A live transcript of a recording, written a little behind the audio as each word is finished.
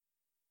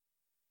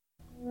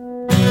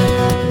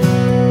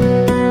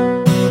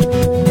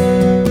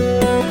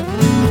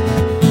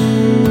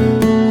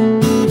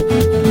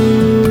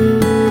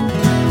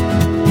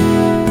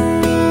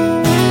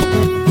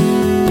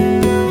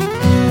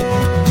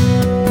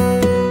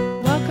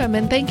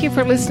Welcome, and thank you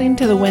for listening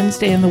to the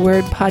Wednesday in the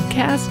Word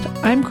podcast.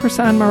 I'm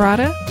Krisan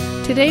Murata.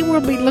 Today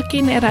we'll be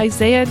looking at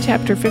Isaiah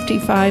chapter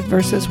 55,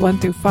 verses 1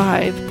 through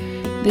 5.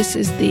 This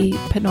is the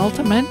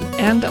penultimate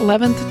and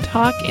 11th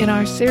talk in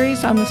our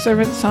series on the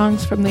servant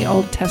songs from the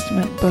Old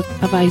Testament book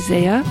of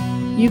Isaiah.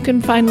 You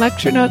can find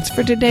lecture notes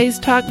for today's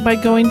talk by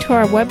going to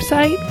our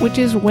website, which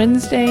is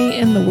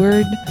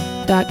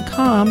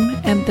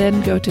wednesdayintheword.com, and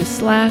then go to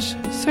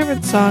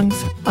 /servant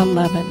songs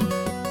 11.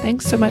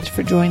 Thanks so much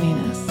for joining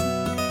us.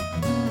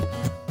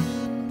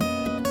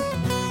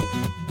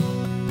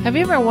 Have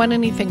you ever won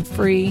anything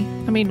free?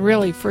 I mean,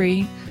 really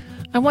free?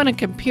 I won a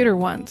computer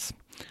once.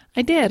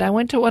 I did. I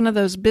went to one of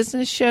those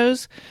business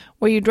shows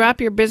where you drop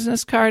your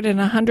business card in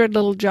 100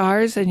 little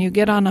jars and you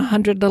get on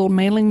 100 little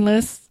mailing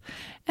lists,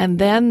 and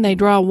then they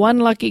draw one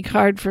lucky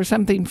card for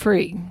something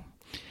free.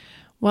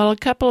 Well, a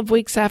couple of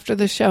weeks after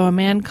the show, a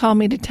man called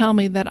me to tell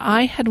me that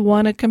I had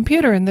won a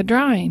computer in the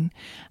drawing.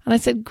 And I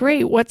said,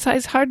 great, what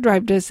size hard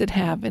drive does it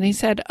have? And he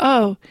said,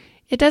 oh,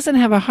 it doesn't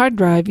have a hard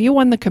drive. You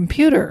won the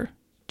computer.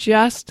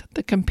 Just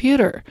the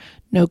computer.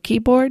 No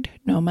keyboard,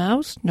 no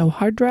mouse, no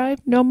hard drive,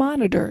 no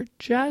monitor.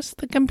 Just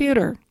the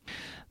computer.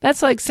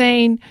 That's like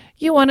saying,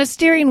 you won a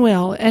steering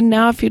wheel, and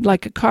now if you'd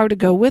like a car to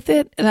go with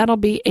it, that'll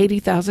be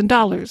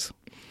 $80,000.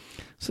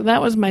 So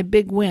that was my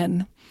big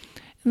win.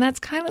 And that's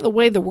kind of the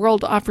way the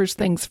world offers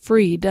things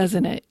free,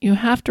 doesn't it? You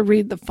have to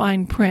read the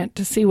fine print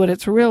to see what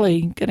it's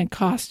really going to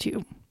cost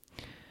you.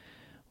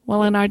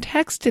 Well, in our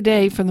text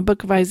today from the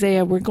book of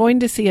Isaiah, we're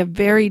going to see a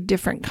very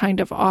different kind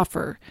of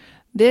offer.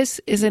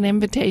 This is an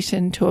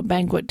invitation to a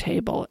banquet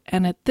table,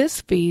 and at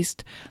this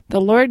feast,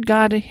 the Lord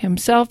God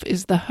himself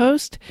is the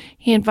host.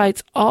 He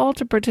invites all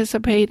to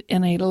participate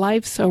in a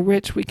life so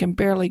rich we can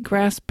barely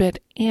grasp it,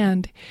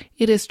 and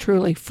it is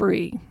truly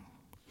free.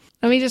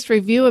 Let me just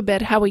review a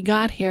bit how we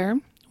got here.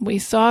 We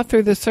saw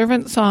through the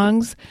servant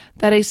songs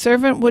that a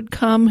servant would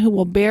come who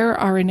will bear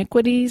our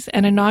iniquities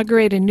and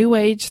inaugurate a new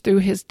age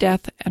through his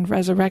death and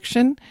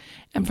resurrection.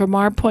 And from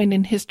our point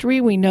in history,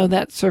 we know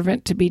that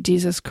servant to be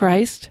Jesus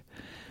Christ.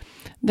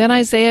 Then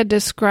Isaiah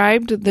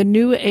described the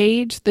new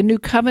age, the new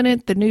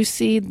covenant, the new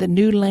seed, the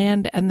new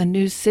land, and the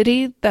new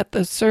city that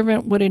the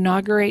servant would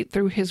inaugurate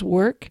through his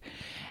work.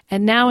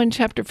 And now in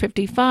chapter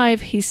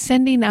 55, he's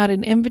sending out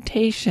an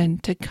invitation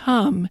to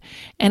come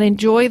and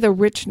enjoy the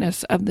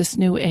richness of this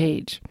new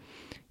age.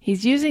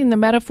 He's using the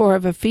metaphor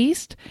of a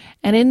feast,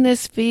 and in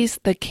this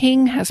feast, the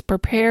king has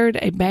prepared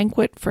a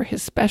banquet for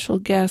his special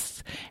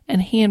guests,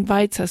 and he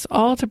invites us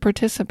all to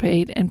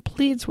participate and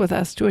pleads with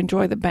us to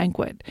enjoy the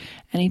banquet.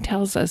 And he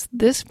tells us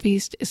this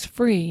feast is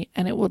free,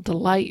 and it will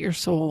delight your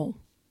soul.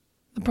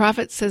 The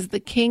prophet says the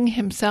king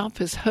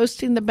himself is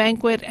hosting the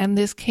banquet, and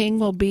this king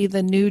will be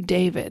the new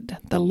David.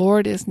 The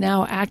Lord is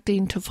now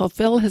acting to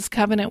fulfill his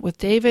covenant with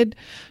David,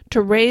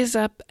 to raise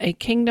up a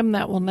kingdom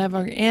that will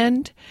never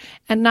end.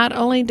 And not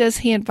only does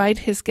he invite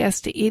his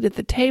guests to eat at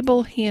the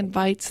table, he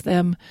invites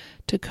them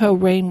to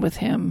co-reign with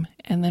him.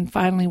 And then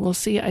finally we'll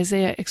see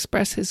Isaiah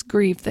express his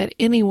grief that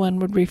anyone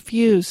would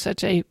refuse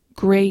such a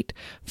great,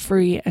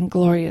 free, and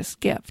glorious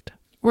gift.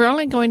 We're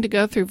only going to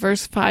go through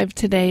verse 5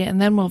 today,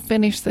 and then we'll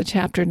finish the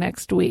chapter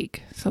next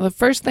week. So the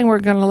first thing we're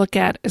going to look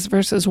at is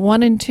verses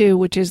 1 and 2,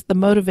 which is the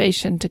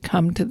motivation to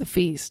come to the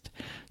feast.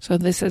 So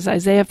this is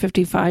Isaiah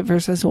 55,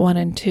 verses 1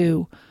 and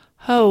 2.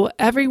 Ho,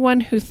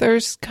 everyone who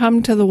thirsts,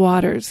 come to the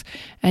waters,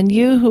 and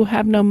you who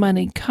have no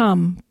money,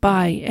 come,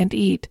 buy and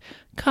eat.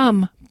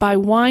 Come, buy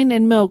wine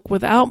and milk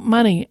without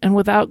money and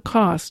without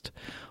cost.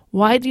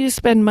 Why do you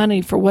spend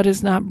money for what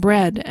is not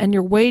bread, and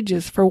your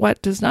wages for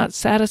what does not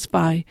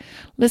satisfy?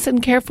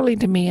 Listen carefully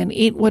to me and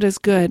eat what is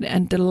good,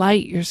 and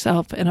delight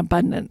yourself in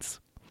abundance.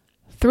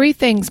 3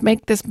 things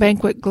make this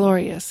banquet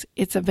glorious.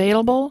 It's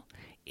available,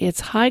 it's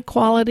high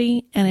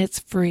quality, and it's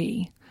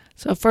free.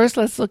 So first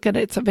let's look at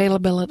its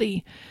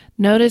availability.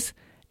 Notice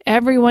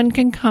everyone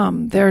can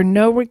come. There are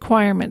no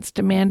requirements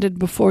demanded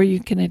before you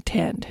can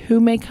attend. Who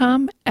may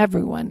come?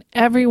 Everyone.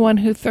 Everyone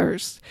who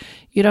thirsts.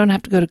 You don't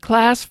have to go to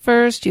class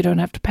first. You don't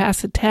have to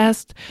pass a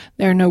test.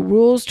 There are no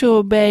rules to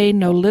obey,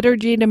 no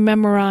liturgy to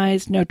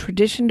memorize, no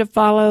tradition to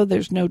follow.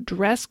 There's no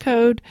dress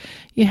code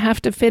you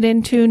have to fit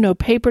into, no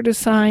paper to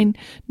sign,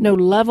 no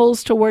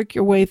levels to work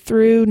your way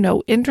through,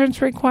 no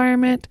entrance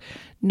requirement,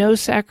 no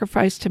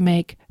sacrifice to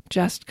make.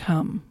 Just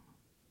come.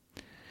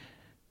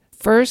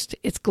 First,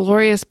 it's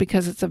glorious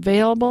because it's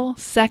available.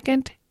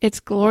 Second,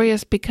 it's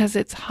glorious because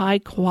it's high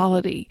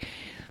quality.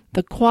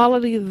 The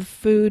quality of the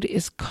food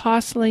is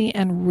costly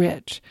and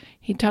rich.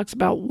 He talks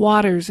about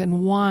waters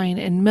and wine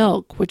and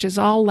milk, which is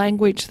all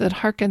language that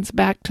harkens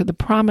back to the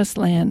Promised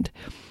Land,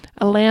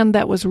 a land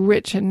that was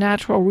rich in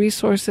natural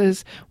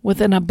resources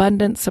with an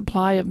abundant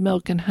supply of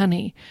milk and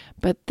honey.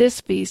 But this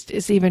feast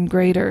is even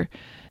greater.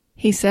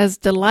 He says,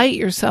 delight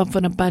yourself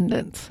in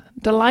abundance.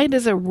 Delight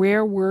is a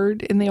rare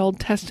word in the Old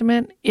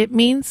Testament. It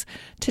means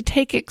to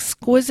take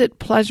exquisite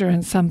pleasure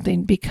in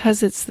something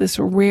because it's this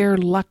rare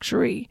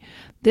luxury.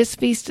 This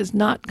feast is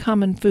not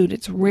common food.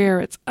 It's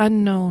rare, it's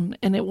unknown,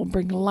 and it will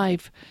bring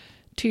life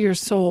to your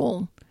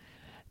soul.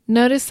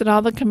 Notice that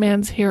all the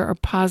commands here are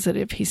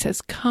positive. He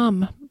says,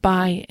 come,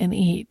 buy, and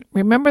eat.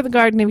 Remember the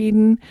Garden of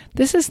Eden?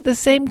 This is the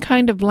same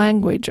kind of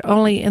language,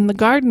 only in the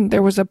garden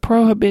there was a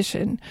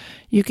prohibition.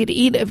 You could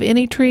eat of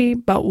any tree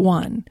but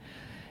one.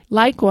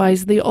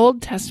 Likewise, the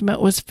Old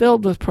Testament was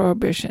filled with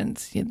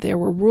prohibitions. There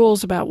were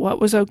rules about what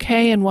was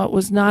okay and what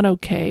was not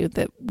okay,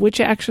 that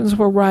which actions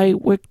were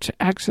right, which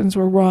actions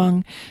were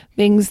wrong,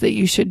 things that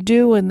you should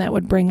do and that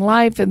would bring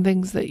life, and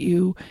things that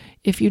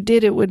if you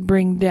did, it would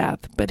bring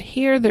death. But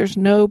here there's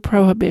no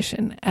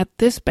prohibition. At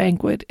this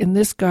banquet, in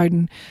this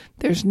garden,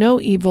 there's no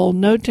evil,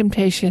 no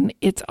temptation.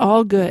 It's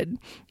all good.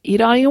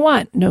 Eat all you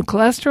want. No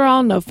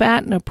cholesterol, no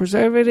fat, no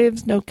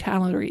preservatives, no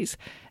calories.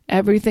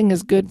 Everything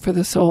is good for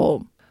the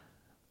soul.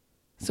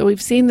 So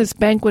we've seen this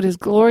banquet is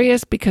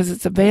glorious because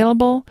it's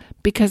available,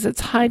 because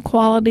it's high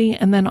quality,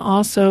 and then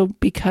also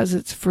because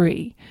it's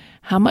free.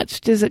 How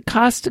much does it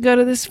cost to go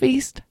to this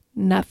feast?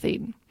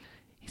 Nothing.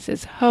 He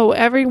says, Ho,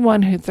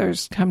 everyone who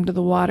thirsts, come to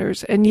the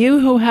waters, and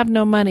you who have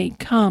no money,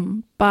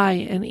 come, buy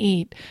and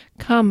eat.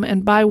 Come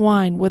and buy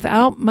wine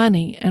without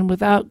money and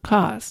without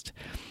cost.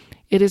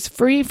 It is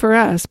free for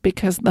us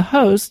because the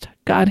host,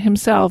 God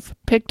himself,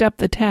 picked up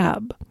the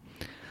tab.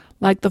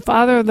 Like the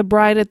father of the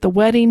bride at the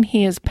wedding,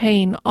 he is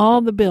paying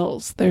all the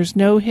bills. There's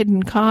no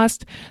hidden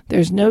cost.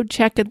 There's no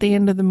check at the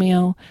end of the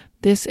meal.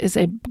 This is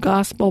a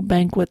gospel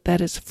banquet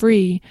that is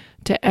free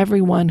to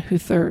everyone who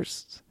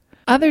thirsts.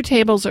 Other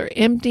tables are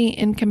empty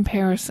in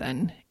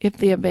comparison. If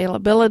the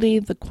availability,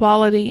 the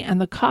quality,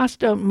 and the cost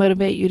don't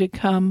motivate you to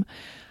come,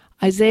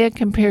 Isaiah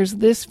compares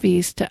this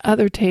feast to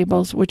other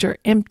tables which are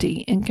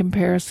empty in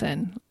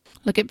comparison.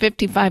 Look at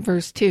 55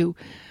 verse 2.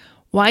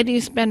 Why do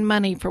you spend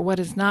money for what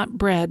is not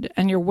bread,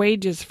 and your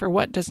wages for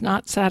what does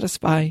not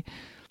satisfy?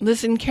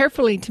 Listen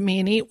carefully to me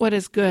and eat what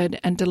is good,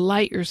 and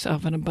delight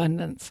yourself in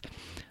abundance.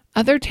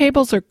 Other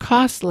tables are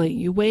costly.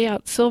 You weigh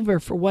out silver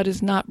for what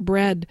is not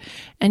bread,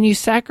 and you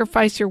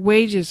sacrifice your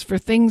wages for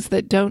things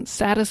that don't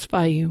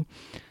satisfy you.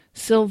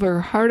 Silver,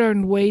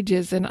 hard-earned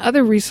wages, and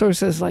other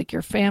resources like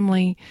your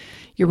family,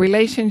 your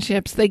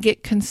relationships, they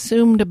get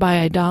consumed by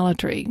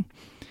idolatry.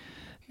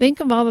 Think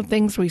of all the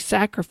things we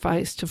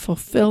sacrifice to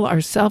fulfill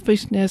our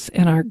selfishness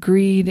and our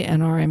greed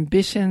and our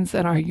ambitions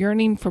and our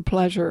yearning for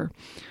pleasure.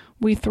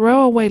 We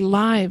throw away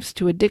lives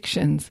to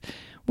addictions.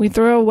 We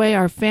throw away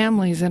our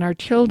families and our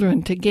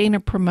children to gain a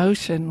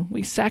promotion.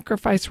 We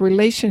sacrifice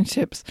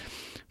relationships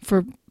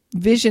for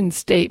vision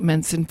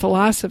statements and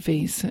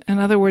philosophies. In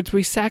other words,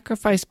 we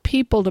sacrifice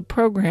people to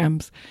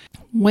programs,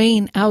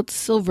 weighing out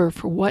silver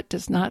for what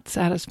does not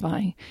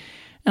satisfy.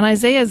 And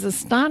Isaiah is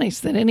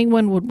astonished that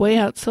anyone would weigh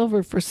out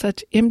silver for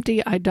such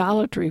empty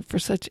idolatry, for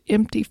such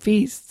empty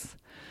feasts.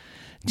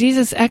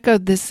 Jesus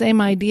echoed this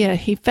same idea.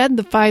 He fed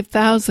the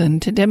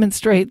 5,000 to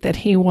demonstrate that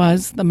he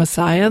was the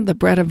Messiah, the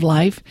bread of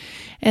life,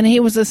 and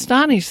he was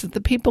astonished that the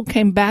people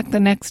came back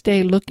the next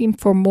day looking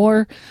for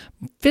more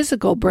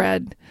physical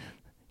bread.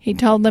 He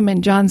told them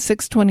in John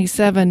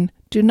 6:27,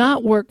 "Do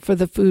not work for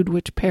the food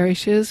which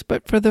perishes,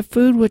 but for the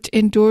food which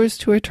endures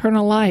to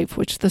eternal life,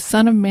 which the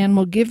Son of Man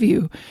will give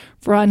you,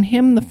 for on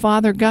him the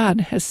Father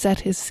God has set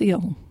his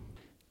seal."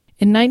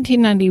 In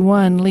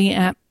 1991, Lee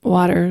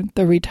Atwater,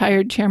 the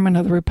retired chairman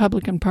of the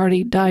Republican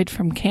Party, died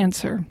from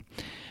cancer.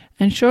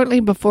 And shortly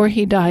before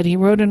he died, he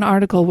wrote an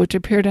article which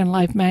appeared in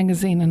Life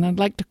magazine, and I'd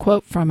like to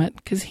quote from it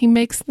because he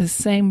makes the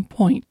same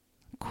point.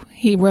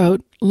 He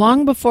wrote,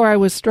 "Long before I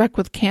was struck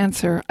with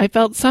cancer, I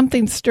felt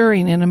something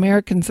stirring in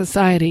American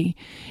society.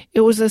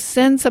 It was a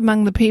sense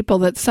among the people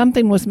that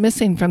something was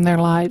missing from their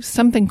lives,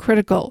 something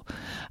critical.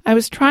 I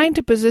was trying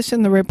to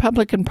position the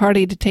Republican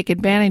Party to take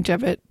advantage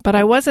of it, but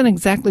I wasn't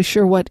exactly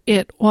sure what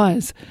it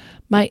was.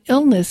 My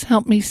illness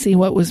helped me see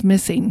what was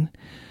missing.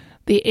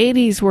 The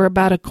 80s were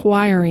about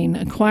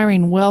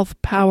acquiring wealth,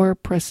 power,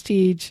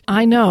 prestige.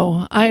 I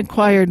know, I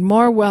acquired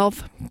more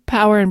wealth,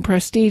 power, and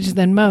prestige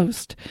than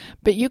most.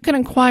 But you can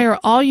acquire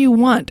all you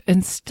want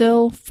and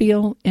still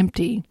feel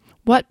empty.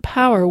 What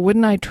power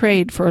wouldn't I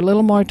trade for a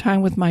little more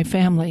time with my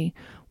family?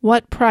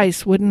 What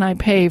price wouldn't I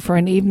pay for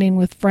an evening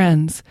with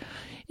friends?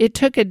 It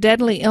took a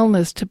deadly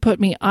illness to put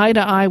me eye to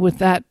eye with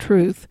that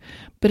truth.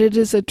 But it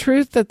is a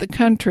truth that the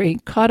country,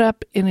 caught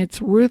up in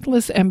its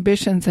ruthless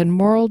ambitions and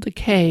moral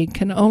decay,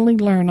 can only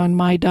learn on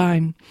my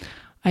dime.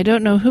 I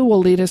don't know who will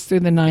lead us through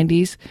the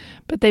 90s,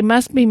 but they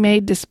must be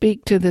made to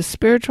speak to this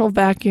spiritual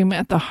vacuum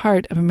at the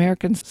heart of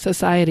American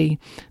society,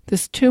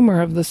 this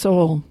tumor of the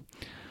soul.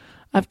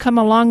 I've come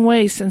a long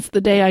way since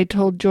the day I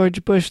told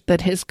George Bush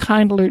that his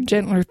kinder,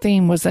 gentler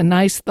theme was a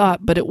nice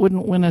thought, but it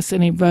wouldn't win us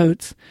any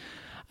votes.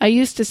 I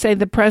used to say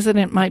the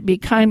president might be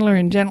kinder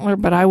and gentler,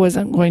 but I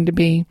wasn't going to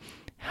be.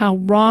 How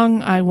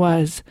wrong I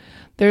was.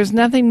 There's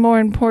nothing more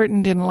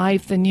important in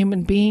life than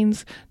human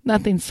beings,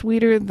 nothing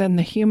sweeter than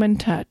the human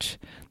touch.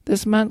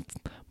 This month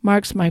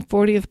marks my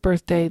 40th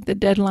birthday, the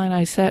deadline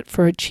I set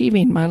for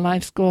achieving my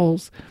life's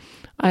goals.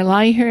 I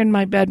lie here in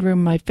my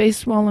bedroom, my face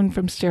swollen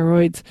from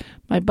steroids,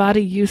 my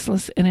body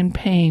useless and in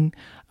pain.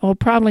 I will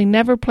probably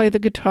never play the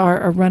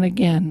guitar or run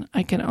again.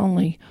 I can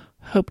only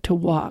hope to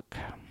walk."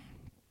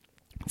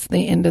 It's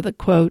the end of the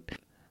quote.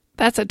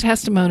 That's a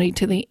testimony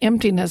to the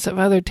emptiness of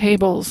other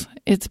tables.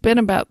 It's been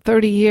about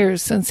 30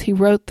 years since he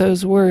wrote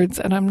those words,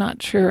 and I'm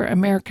not sure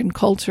American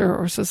culture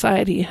or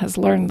society has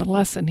learned the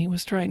lesson he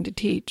was trying to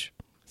teach.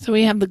 So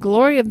we have the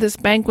glory of this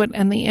banquet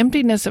and the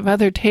emptiness of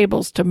other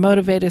tables to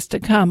motivate us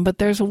to come, but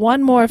there's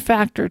one more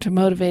factor to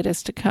motivate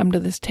us to come to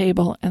this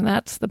table, and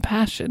that's the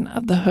passion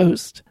of the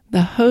host.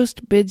 The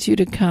host bids you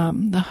to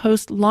come. The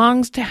host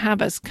longs to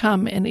have us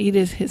come and eat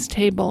at his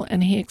table,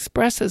 and he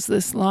expresses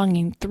this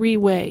longing 3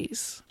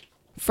 ways.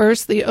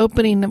 First, the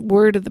opening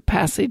word of the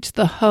passage,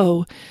 the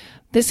ho.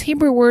 This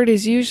Hebrew word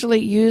is usually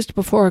used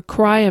before a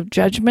cry of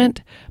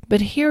judgment, but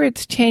here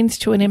it's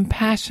changed to an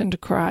impassioned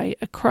cry,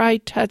 a cry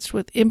touched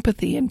with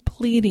empathy and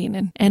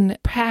pleading and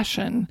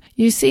passion.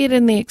 You see it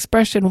in the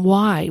expression,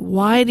 why?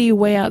 Why do you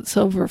weigh out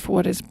silver for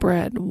what is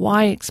bread?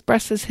 Why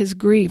expresses his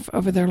grief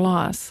over their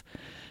loss.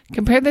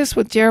 Compare this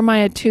with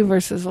Jeremiah 2,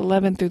 verses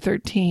 11 through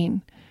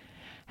 13.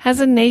 Has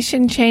a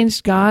nation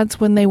changed gods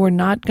when they were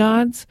not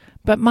gods?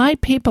 But my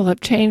people have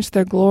changed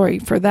their glory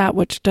for that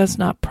which does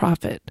not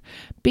profit.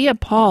 Be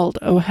appalled,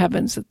 O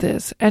heavens, at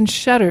this, and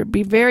shudder,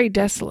 be very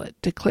desolate,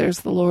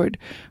 declares the Lord.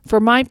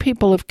 For my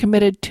people have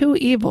committed 2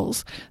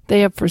 evils.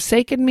 They have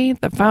forsaken me,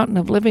 the fountain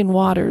of living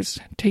waters,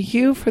 to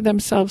hew for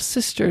themselves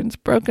cisterns,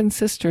 broken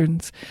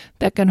cisterns,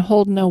 that can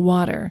hold no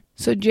water.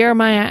 So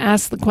Jeremiah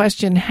asked the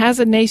question, has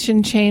a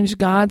nation changed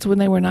gods when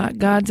they were not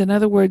gods? In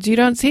other words, you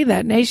don't see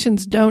that.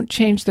 Nations don't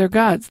change their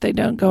gods. They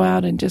don't go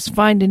out and just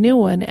find a new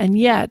one, and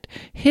yet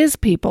his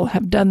people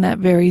have done that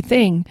very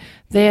thing.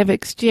 They have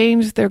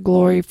exchanged their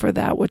glory for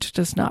that which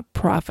does not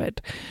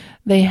profit.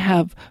 They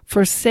have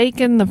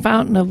forsaken the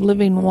fountain of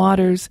living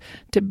waters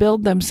to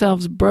build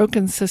themselves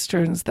broken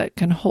cisterns that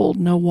can hold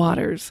no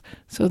waters.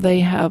 So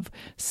they have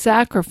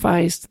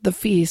sacrificed the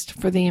feast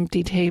for the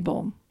empty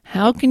table.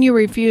 How can you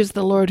refuse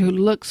the Lord who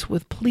looks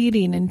with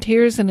pleading and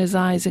tears in his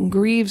eyes and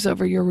grieves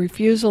over your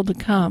refusal to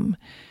come?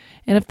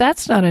 And if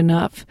that's not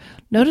enough,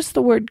 notice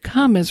the word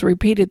come is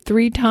repeated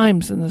 3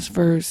 times in this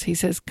verse. He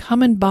says,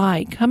 come and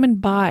buy, come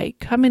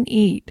and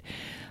eat.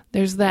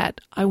 There's that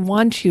I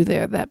want you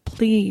there, that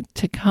plea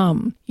to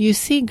come. You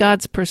see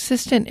God's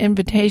persistent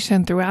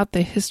invitation throughout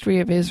the history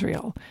of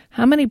Israel.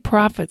 How many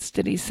prophets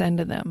did he send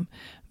to them?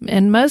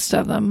 And most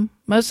of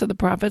the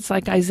prophets,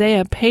 like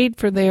Isaiah, paid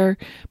for their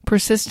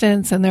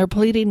persistence and their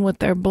pleading with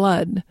their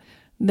blood.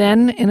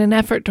 Then, in an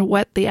effort to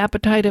whet the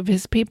appetite of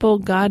his people,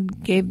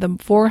 God gave them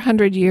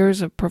 400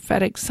 years of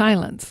prophetic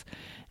silence.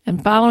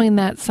 And following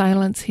that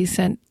silence, he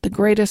sent the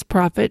greatest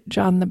prophet,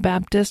 John the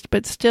Baptist,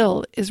 but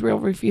still Israel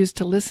refused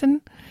to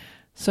listen.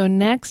 So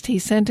next he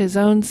sent his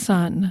own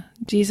son,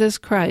 Jesus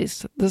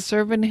Christ, the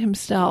servant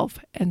himself,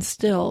 and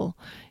still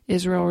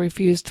Israel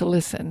refused to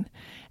listen.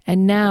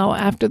 And now,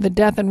 after the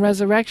death and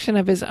resurrection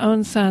of his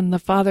own son, the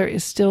Father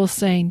is still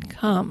saying,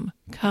 come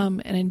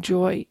and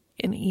enjoy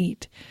and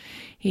eat.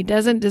 He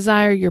doesn't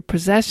desire your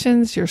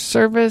possessions, your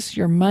service,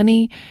 your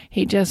money.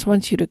 He just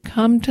wants you to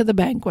come to the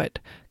banquet.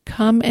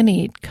 Come and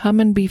eat. Come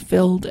and be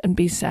filled and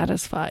be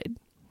satisfied.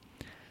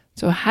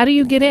 So how do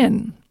you get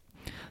in?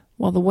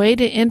 Well, the way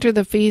to enter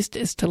the feast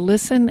is to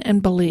listen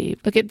and believe.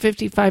 Look at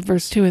 55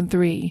 verse 2 and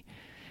 3.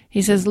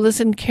 He says,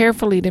 listen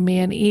carefully to me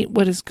and eat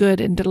what is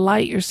good and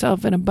delight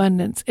yourself in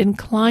abundance.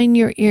 Incline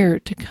your ear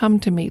to come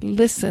to me.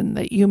 Listen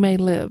that you may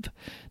live.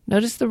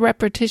 Notice the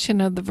repetition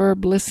of the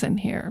verb listen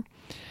here.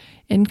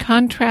 In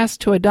contrast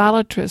to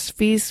idolatrous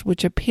feasts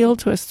which appeal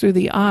to us through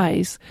the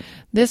eyes,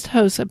 this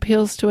host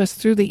appeals to us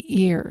through the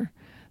ear.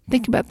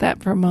 Think about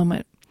that for a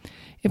moment.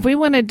 If we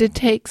wanted to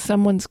take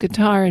someone's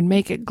guitar and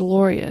make it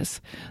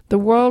glorious, the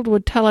world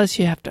would tell us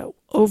you have to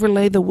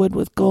overlay the wood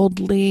with gold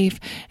leaf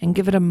and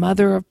give it a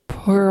mother of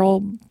pearl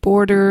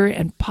border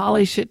and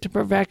polish it to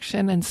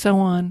perfection and so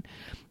on.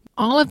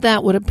 All of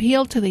that would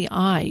appeal to the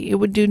eye. It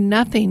would do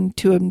nothing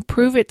to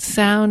improve its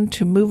sound,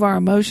 to move our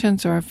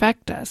emotions or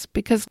affect us,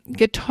 because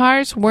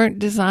guitars weren't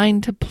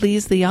designed to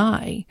please the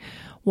eye.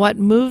 What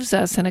moves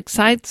us and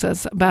excites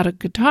us about a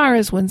guitar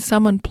is when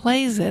someone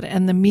plays it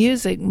and the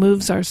music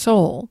moves our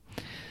soul.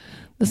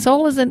 The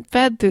soul isn't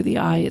fed through the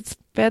eye, it's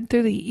fed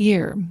through the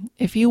ear.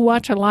 If you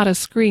watch a lot of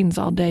screens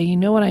all day, you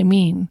know what I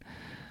mean.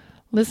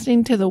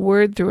 Listening to the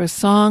word through a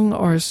song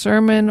or a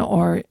sermon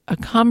or a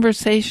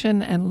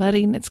conversation and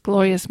letting its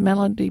glorious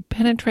melody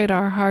penetrate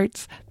our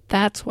hearts,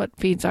 that's what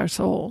feeds our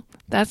soul.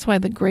 That's why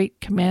the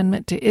great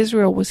commandment to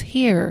Israel was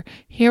hear,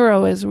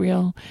 O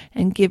Israel,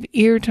 and give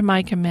ear to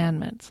my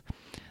commandments.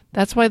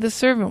 That's why the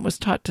servant was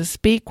taught to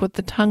speak with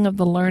the tongue of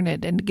the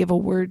learned and to give a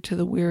word to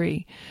the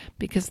weary,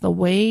 because the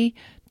way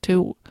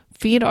to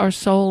feed our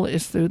soul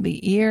is through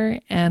the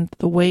ear, and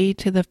the way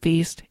to the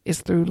feast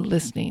is through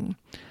listening.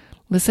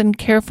 Listen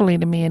carefully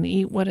to me and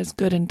eat what is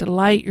good and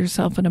delight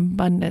yourself in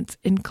abundance.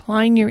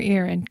 Incline your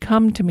ear and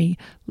come to me.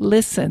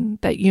 Listen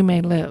that you may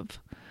live.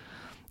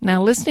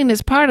 Now, listening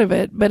is part of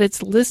it, but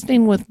it's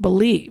listening with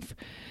belief.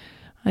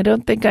 I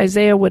don't think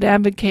Isaiah would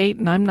advocate,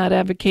 and I'm not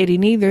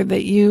advocating either,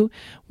 that you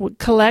would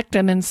collect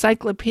an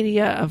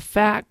encyclopedia of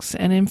facts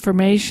and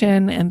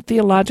information and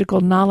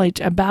theological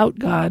knowledge about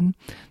God.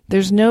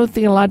 There's no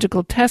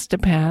theological test to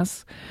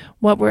pass.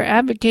 What we're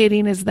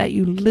advocating is that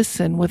you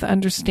listen with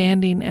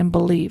understanding and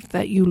belief,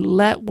 that you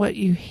let what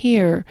you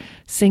hear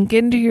sink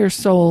into your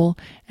soul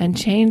and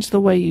change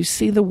the way you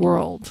see the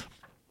world.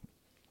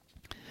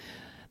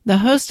 The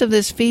host of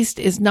this feast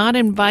is not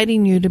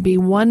inviting you to be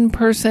one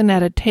person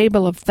at a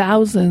table of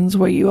thousands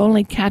where you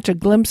only catch a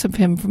glimpse of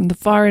him from the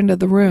far end of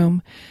the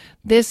room.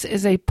 This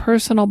is a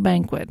personal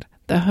banquet.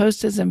 The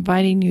host is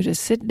inviting you to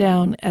sit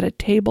down at a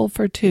table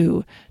for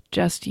two,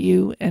 just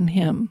you and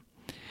him.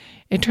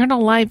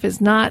 Eternal life is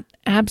not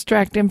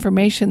abstract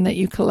information that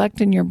you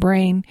collect in your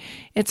brain.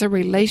 It's a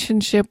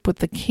relationship with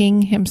the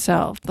King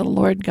himself, the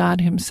Lord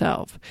God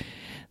himself.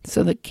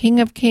 So the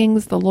King of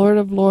Kings, the Lord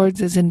of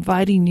Lords, is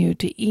inviting you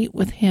to eat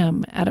with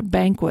him at a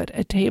banquet,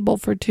 a table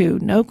for two.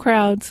 No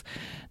crowds,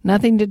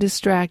 nothing to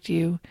distract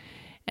you,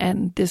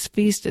 and this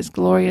feast is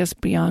glorious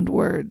beyond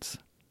words.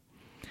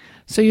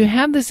 So you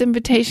have this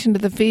invitation to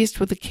the feast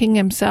with the King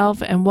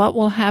himself, and what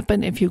will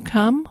happen if you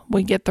come?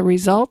 We get the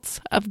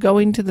results of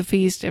going to the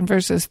feast in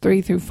verses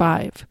 3 through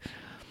 5.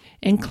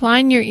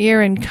 Incline your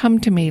ear and come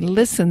to me.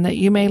 Listen that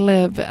you may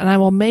live, and I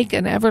will make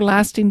an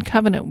everlasting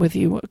covenant with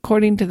you,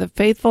 according to the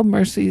faithful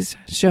mercies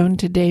shown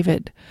to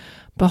David.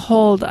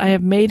 Behold, I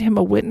have made him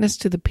a witness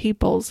to the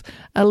peoples,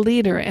 a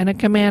leader and a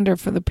commander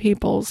for the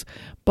peoples.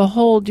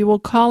 Behold, you will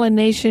call a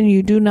nation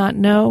you do not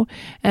know,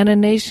 and a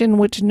nation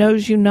which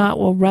knows you not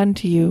will run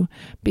to you,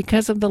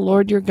 because of the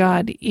Lord your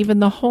God, even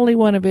the Holy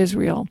One of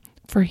Israel,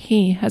 for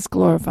he has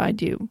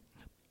glorified you.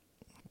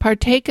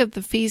 Partake of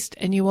the feast,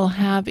 and you will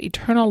have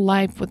eternal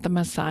life with the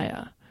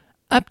Messiah.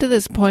 Up to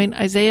this point,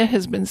 Isaiah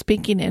has been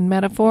speaking in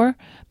metaphor,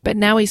 but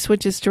now he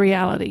switches to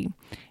reality.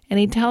 And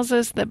he tells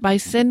us that by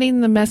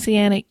sending the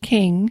Messianic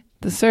king,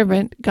 the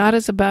servant, God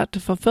is about to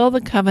fulfill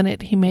the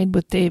covenant he made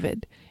with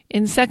David.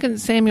 In 2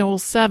 Samuel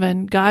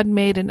 7, God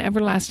made an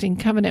everlasting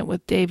covenant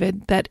with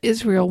David that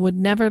Israel would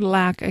never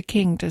lack a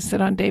king to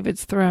sit on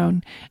David's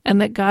throne,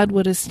 and that God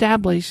would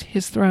establish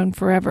his throne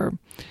forever.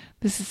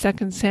 This is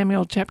 2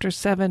 Samuel chapter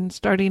 7,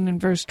 starting in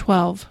verse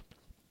 12.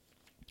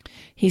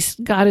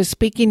 God is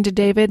speaking to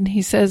David, and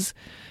he says,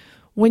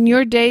 "When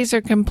your days are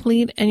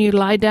complete and you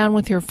lie down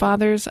with your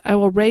fathers, I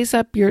will raise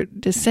up your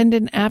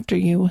descendant after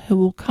you, who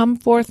will come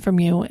forth from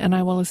you, and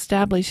I will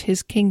establish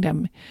his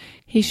kingdom.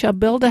 He shall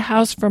build a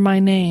house for my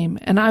name,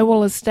 and I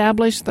will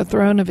establish the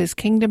throne of his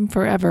kingdom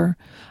forever.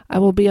 I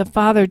will be a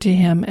father to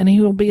him, and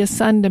he will be a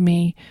son to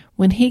me.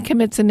 When he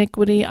commits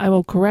iniquity, I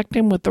will correct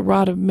him with the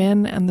rod of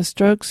men and the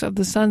strokes of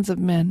the sons of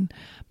men.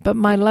 But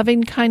my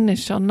loving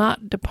kindness shall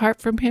not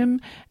depart from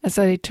him, as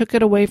I took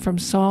it away from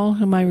Saul,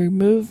 whom I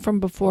removed from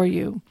before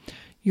you.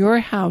 Your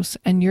house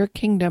and your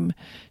kingdom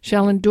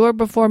shall endure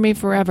before me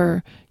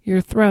forever.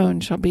 Your throne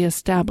shall be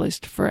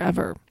established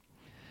forever."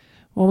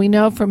 Well, we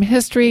know from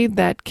history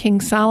that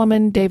King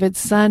Solomon, David's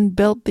son,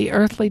 built the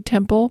earthly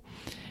temple,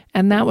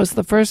 and that was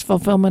the first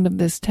fulfillment of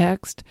this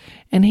text,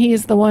 and he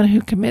is the one who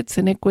commits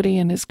iniquity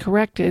and is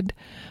corrected.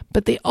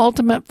 But the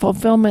ultimate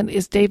fulfillment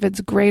is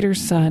David's greater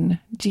son,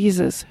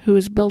 Jesus, who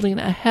is building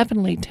a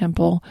heavenly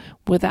temple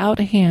without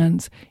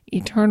hands,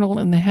 eternal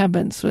in the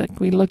heavens, like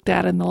we looked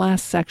at in the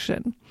last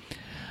section.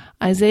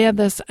 Isaiah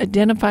thus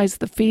identifies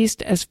the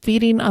feast as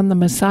feeding on the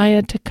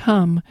Messiah to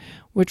come,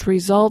 which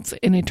results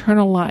in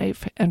eternal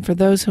life, and for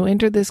those who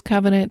enter this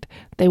covenant,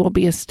 they will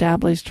be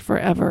established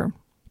forever.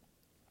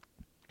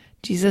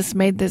 Jesus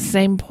made this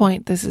same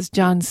point. This is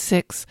John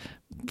 6,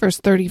 verse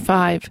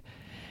 35.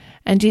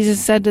 And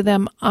Jesus said to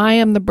them, "I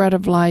am the bread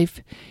of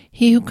life.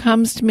 He who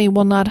comes to me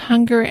will not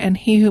hunger, and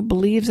he who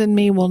believes in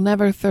me will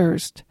never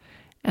thirst."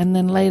 And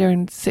then later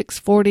in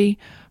 6:40,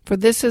 "For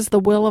this is the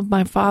will of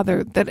my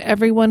Father, that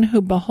everyone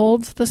who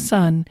beholds the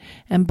Son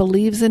and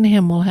believes in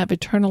him will have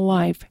eternal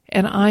life,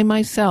 and I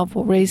myself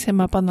will raise him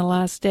up on the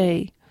last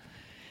day."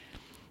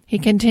 He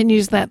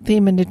continues that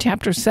theme into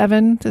chapter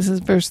 7. This is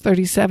verse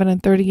 37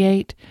 and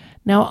 38.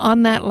 "Now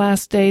on that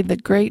last day, the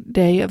great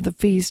day of the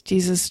feast,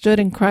 Jesus stood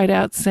and cried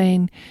out,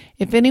 saying,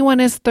 'If anyone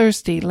is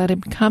thirsty, let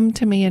him come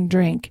to me and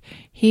drink.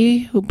 He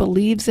who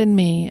believes in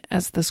me,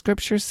 as the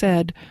scripture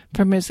said,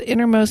 from his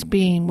innermost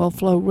being will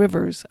flow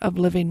rivers of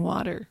living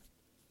water.'"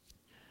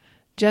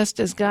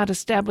 Just as God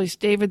established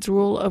David's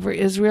rule over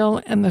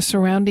Israel and the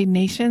surrounding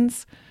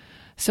nations,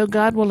 so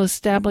God will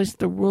establish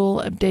the rule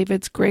of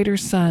David's greater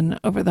son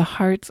over the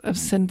hearts of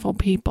sinful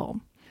people.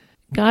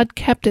 God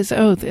kept his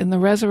oath in the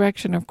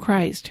resurrection of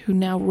Christ, who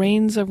now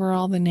reigns over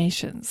all the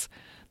nations.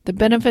 The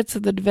benefits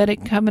of the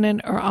Davidic covenant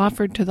are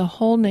offered to the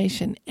whole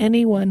nation.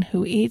 Anyone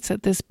who eats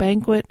at this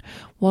banquet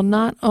will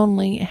not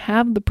only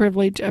have the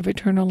privilege of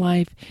eternal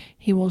life,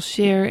 he will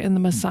share in the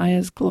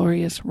Messiah's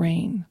glorious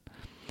reign.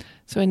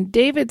 So in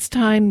David's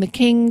time, the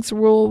king's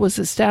rule was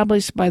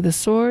established by the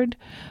sword,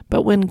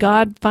 but when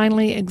God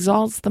finally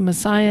exalts the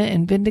Messiah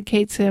and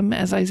vindicates him,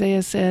 as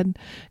Isaiah said,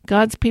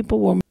 God's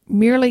people will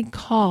merely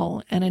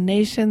call, and a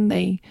nation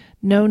they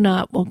know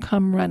not will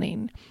come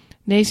running.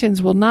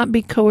 Nations will not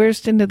be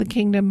coerced into the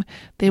kingdom.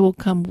 They will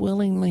come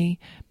willingly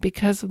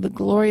because of the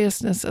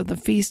gloriousness of the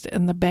feast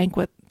and the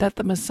banquet that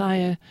the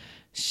Messiah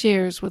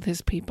shares with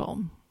his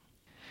people.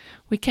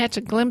 We catch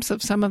a glimpse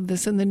of some of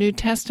this in the New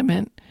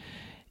Testament.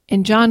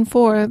 In John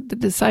 4, the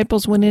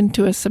disciples went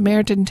into a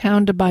Samaritan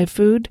town to buy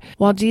food,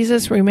 while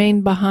Jesus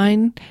remained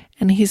behind,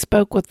 and he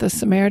spoke with the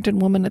Samaritan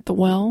woman at the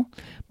well.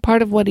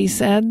 Part of what he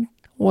said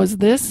was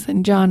this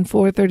in John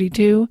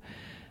 4:32,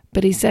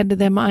 "But he said to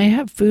them, I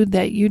have food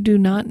that you do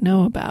not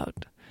know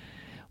about."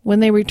 When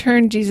they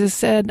returned, Jesus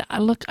said,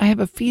 "Look, I have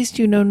a feast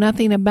you know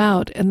nothing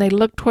about." And they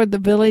looked toward the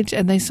village,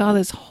 and they saw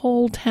this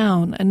whole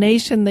town, a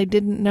nation they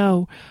didn't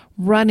know,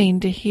 running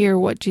to hear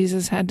what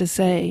Jesus had to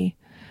say.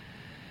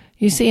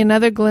 You see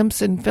another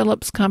glimpse in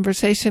Philip's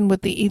conversation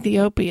with the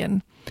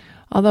Ethiopian.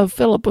 Although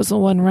Philip was the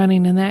one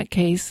running in that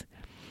case,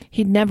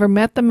 he'd never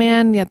met the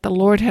man, yet the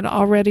Lord had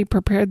already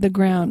prepared the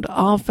ground.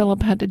 All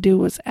Philip had to do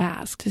was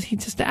ask. He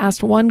just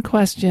asked one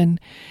question,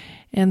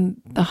 and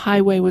the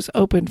highway was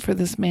opened for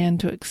this man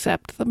to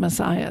accept the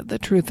Messiah, the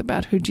truth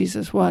about who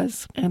Jesus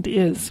was and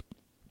is.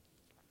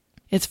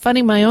 It's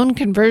funny, my own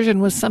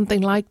conversion was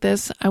something like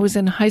this. I was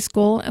in high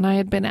school, and I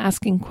had been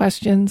asking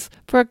questions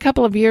for a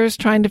couple of years,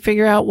 trying to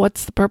figure out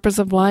what's the purpose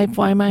of life,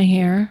 why am I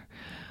here,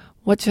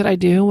 what should I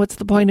do, what's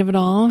the point of it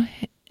all.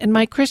 And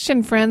my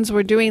Christian friends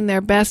were doing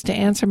their best to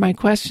answer my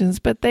questions,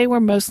 but they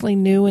were mostly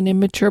new and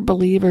immature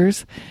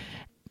believers.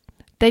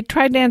 They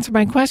tried to answer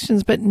my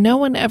questions, but no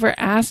one ever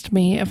asked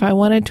me if I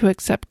wanted to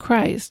accept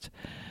Christ.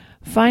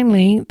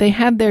 Finally, they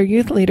had their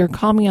youth leader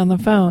call me on the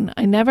phone.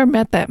 I never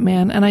met that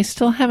man, and I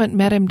still haven't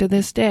met him to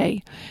this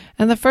day.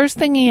 And the first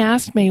thing he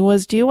asked me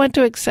was, "Do you want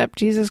to accept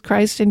Jesus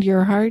Christ into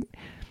your heart?"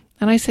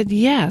 And I said,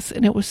 yes,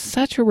 and it was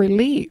such a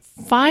relief.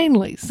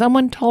 Finally,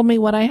 someone told me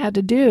what I had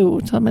to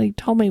do. Somebody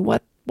told me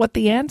what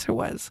the answer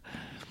was.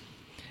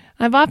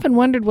 I've often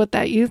wondered what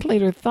that youth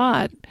leader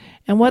thought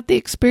and what the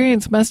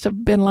experience must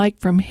have been like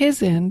from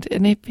his end,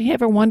 and if he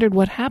ever wondered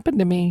what happened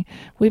to me.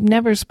 We've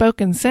never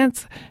spoken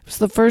since. It was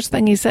the first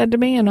thing he said to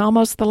me and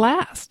almost the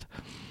last.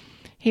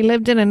 He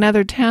lived in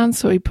another town,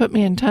 so he put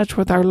me in touch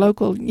with our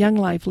local Young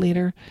Life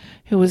leader,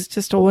 who was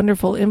just a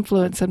wonderful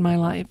influence in my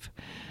life.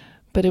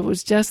 But it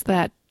was just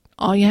that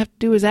all you have to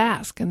do is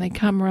ask, and they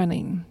come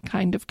running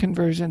kind of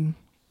conversion.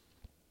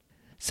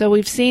 So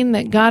we've seen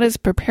that God is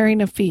preparing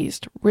a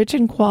feast, rich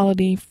in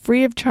quality,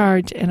 free of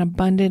charge, and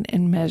abundant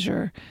in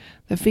measure.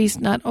 The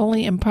feast not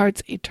only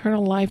imparts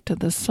eternal life to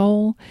the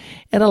soul,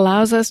 it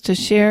allows us to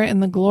share in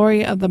the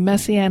glory of the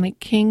Messianic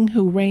King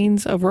who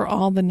reigns over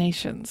all the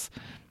nations.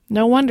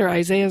 No wonder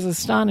Isaiah is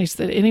astonished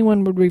that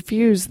anyone would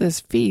refuse this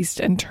feast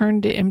and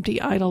turn to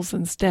empty idols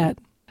instead.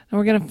 And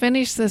we're going to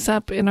finish this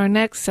up in our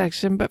next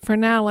section, but for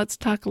now, let's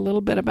talk a little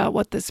bit about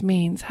what this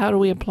means. How do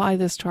we apply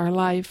this to our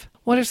life?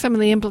 What are some of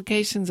the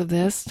implications of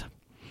this?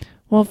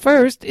 Well,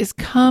 first is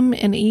come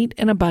and eat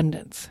in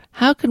abundance.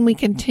 How can we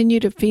continue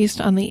to feast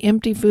on the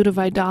empty food of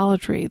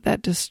idolatry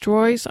that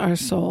destroys our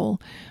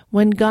soul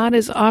when God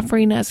is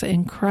offering us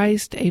in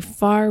Christ a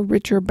far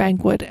richer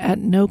banquet at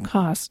no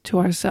cost to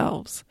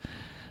ourselves?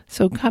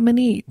 So come and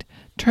eat.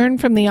 Turn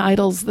from the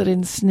idols that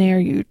ensnare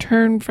you.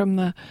 Turn from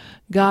the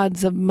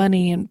gods of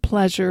money and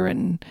pleasure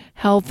and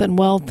health and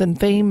wealth and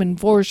fame and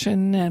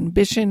fortune,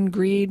 ambition,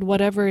 greed,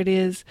 whatever it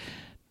is.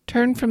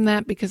 Turn from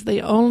that because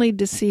they only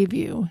deceive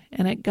you,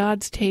 and at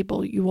God's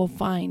table you will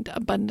find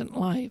abundant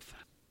life.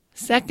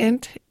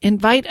 Second,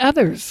 invite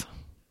others.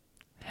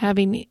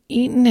 Having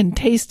eaten and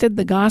tasted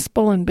the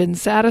gospel and been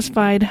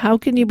satisfied, how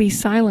can you be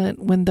silent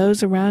when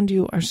those around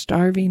you are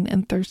starving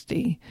and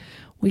thirsty?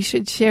 We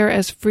should share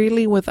as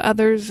freely with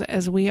others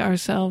as we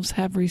ourselves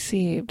have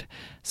received.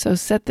 So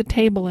set the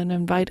table and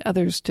invite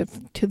others to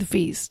the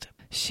feast.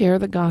 Share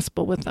the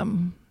gospel with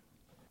them.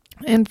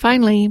 And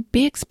finally,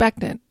 be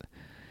expectant.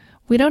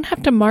 We don't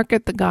have to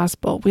market the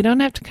gospel. We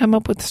don't have to come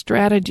up with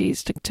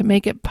strategies to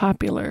make it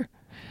popular.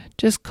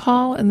 Just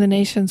call and the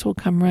nations will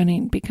come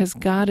running because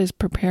God is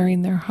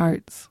preparing their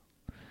hearts.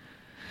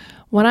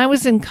 When I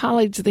was in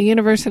college, the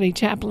university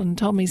chaplain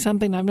told me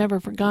something I've never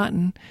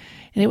forgotten.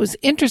 And it was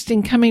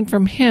interesting coming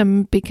from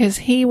him because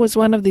he was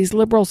one of these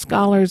liberal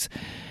scholars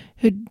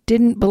who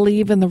didn't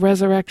believe in the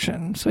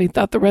resurrection. So he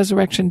thought the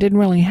resurrection didn't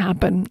really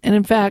happen. And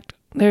in fact,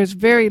 there's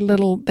very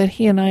little that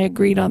he and I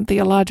agreed on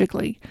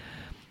theologically.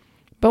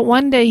 But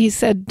one day he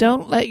said,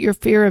 "Don't let your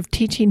fear of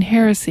teaching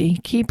heresy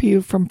keep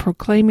you from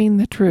proclaiming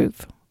the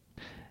truth."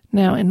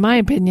 Now, in my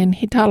opinion,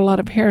 he taught a lot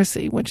of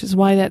heresy, which is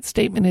why that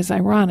statement is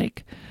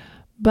ironic.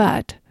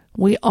 But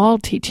we all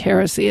teach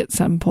heresy at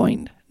some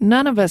point.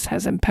 None of us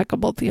has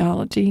impeccable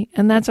theology,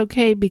 and that's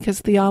okay because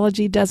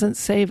theology doesn't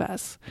save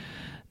us.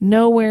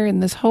 Nowhere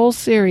in this whole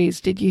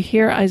series did you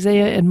hear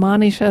Isaiah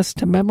admonish us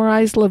to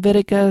memorize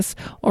Leviticus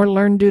or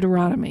learn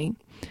Deuteronomy.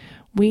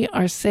 We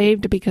are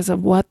saved because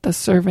of what the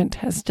servant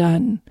has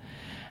done.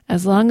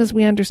 As long as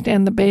we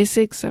understand the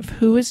basics of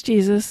who is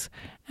Jesus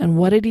and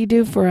what did he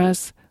do for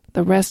us,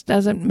 the rest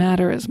doesn't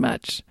matter as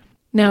much.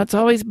 Now, it's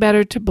always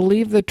better to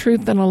believe the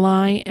truth than a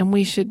lie, and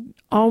we should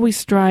always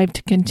strive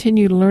to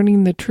continue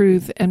learning the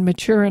truth and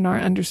mature in our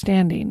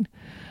understanding.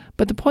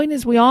 But the point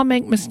is we all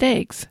make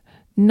mistakes.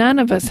 None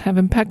of us have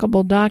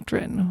impeccable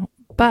doctrine,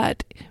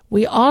 but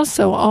we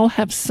also all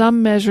have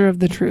some measure of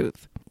the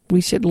truth.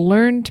 We should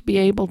learn to be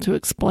able to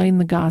explain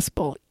the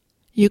gospel,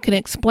 You can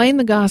explain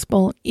the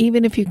gospel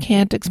even if you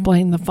can't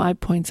explain the 5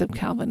 points of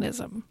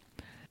Calvinism.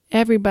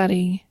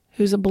 Everybody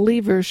who's a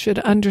believer should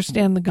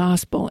understand the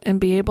gospel and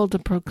be able to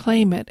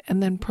proclaim it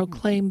and then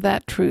proclaim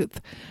that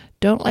truth.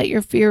 Don't let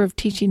your fear of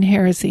teaching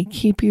heresy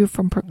keep you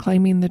from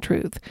proclaiming the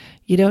truth.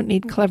 You don't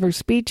need clever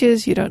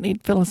speeches. You don't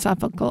need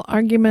philosophical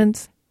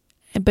arguments.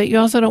 But you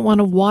also don't want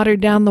to water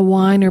down the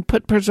wine or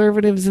put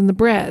preservatives in the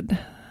bread.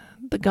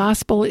 The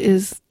gospel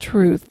is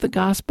truth. The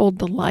gospel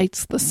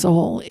delights the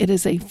soul. It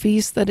is a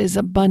feast that is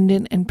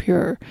abundant and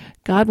pure.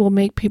 God will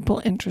make people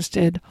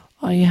interested.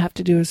 All you have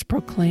to do is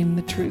proclaim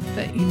the truth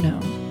that you know.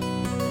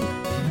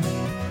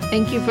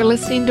 Thank you for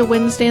listening to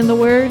Wednesday in the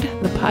Word,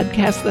 the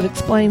podcast that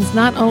explains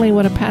not only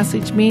what a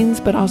passage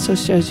means, but also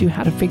shows you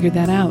how to figure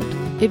that out.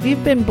 If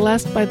you've been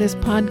blessed by this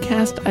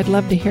podcast, I'd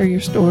love to hear your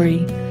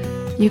story.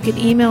 You can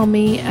email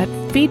me at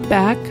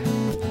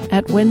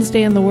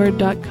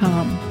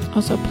feedback@wednesdayintheword.com.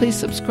 Also, please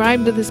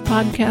subscribe to this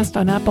podcast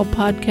on Apple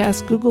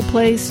Podcasts, Google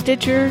Play,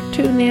 Stitcher,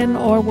 TuneIn,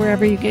 or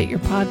wherever you get your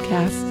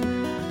podcasts.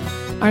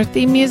 Our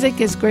theme music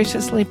is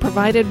graciously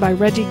provided by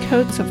Reggie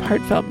Coates of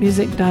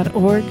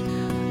heartfeltmusic.org.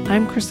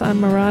 I'm Krisan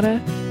Murata,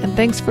 and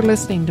thanks for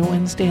listening to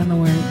Wednesday in the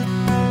Word.